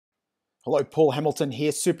Hello, Paul Hamilton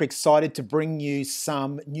here. Super excited to bring you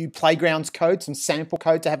some new Playgrounds code, some sample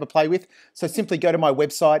code to have a play with. So simply go to my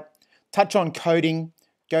website, touch on coding,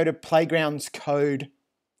 go to Playgrounds code.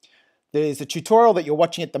 There's a tutorial that you're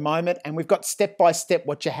watching at the moment, and we've got step-by-step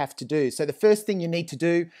what you have to do. So the first thing you need to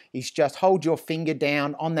do is just hold your finger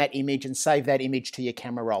down on that image and save that image to your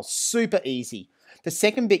camera roll. Super easy. The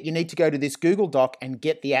second bit, you need to go to this Google Doc and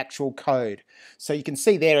get the actual code. So you can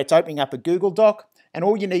see there, it's opening up a Google Doc. And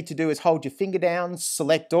all you need to do is hold your finger down,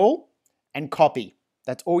 select all, and copy.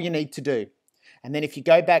 That's all you need to do. And then if you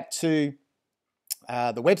go back to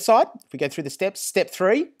the website, if we go through the steps, step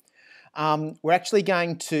 3, we're actually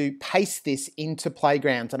going to paste this into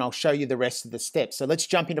Playgrounds, and I'll show you the rest of the steps. So let's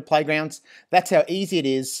jump into Playgrounds. That's how easy it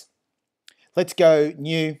is. Let's go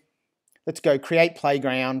new. Let's go create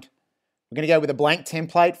Playground. We're going to go with a blank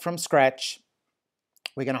template from scratch.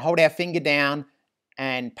 We're going to hold our finger down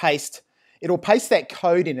and paste. It'll paste that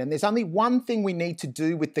code in, and there's only one thing we need to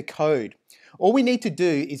do with the code. All we need to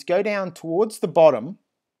do is go down towards the bottom,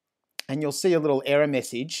 and you'll see a little error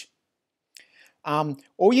message.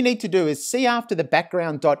 All you need to do is see after the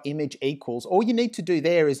background.image equals, all you need to do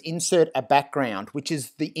there is insert a background, which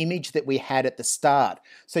is the image that we had at the start.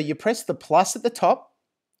 So you press the plus at the top,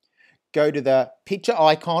 go to the picture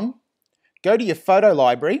icon, go to your photo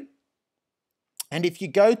library, and if you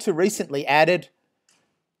go to recently added,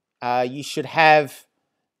 you should have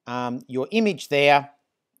your image there.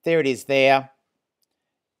 There it is there.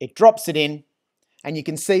 It drops it in, and you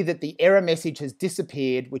can see that the error message has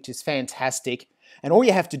disappeared, which is fantastic. And all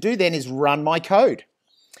you have to do then is run my code.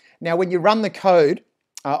 Now, when you run the code,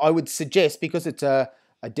 I would suggest, because it's a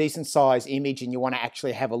decent size image and you want to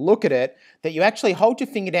actually have a look at it, that you actually hold your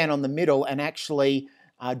finger down on the middle and actually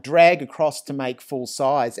drag across to make full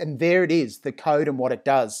size. And there it is, the code and what it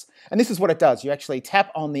does. And this is what it does. You actually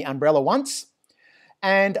tap on the umbrella once,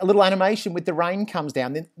 and a little animation with the rain comes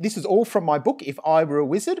down. This is all from my book, If I Were a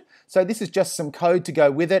Wizard. So this is just some code to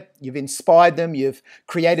go with it. You've inspired them. You've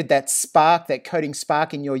created that spark, that coding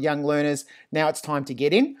spark in your young learners. Now it's time to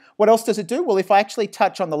get in. What else does it do? Well, if I actually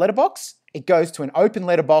touch on the letterbox, it goes to an open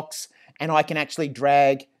letterbox, and I can actually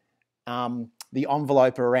drag the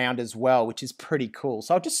envelope around as well, which is pretty cool.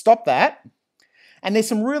 So I'll just stop that. And there's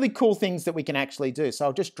some really cool things that we can actually do. So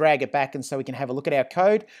I'll just drag it back and so we can have a look at our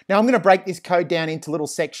code. Now I'm going to break this code down into little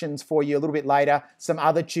sections for you a little bit later, some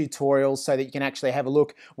other tutorials so that you can actually have a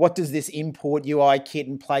look. What does this import UI kit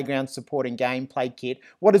and playground support and gameplay kit,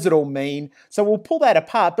 what does it all mean? So we'll pull that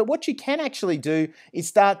apart, but what you can actually do is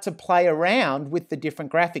start to play around with the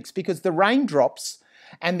different graphics, because the raindrops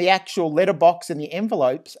and the actual letterbox and the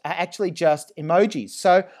envelopes are actually just emojis.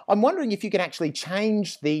 So I'm wondering if you can actually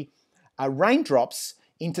change the raindrops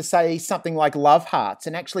into, say, something like love hearts,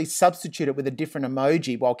 and actually substitute it with a different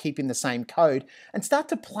emoji while keeping the same code, and start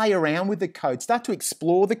to play around with the code, start to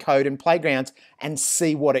explore the code in Playgrounds and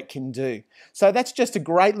see what it can do. So that's just a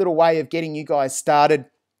great little way of getting you guys started.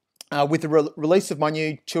 With the release of my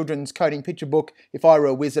new children's coding picture book, If I Were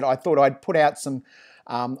a Wizard, I thought I'd put out some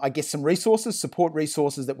some resources, support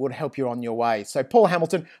resources that would help you on your way. So Paul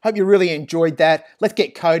Hamilton, hope you really enjoyed that. Let's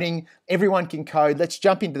get coding. Everyone can code. Let's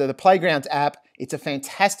jump into the Playgrounds app. It's a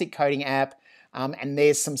fantastic coding app, and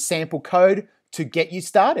there's some sample code to get you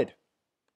started.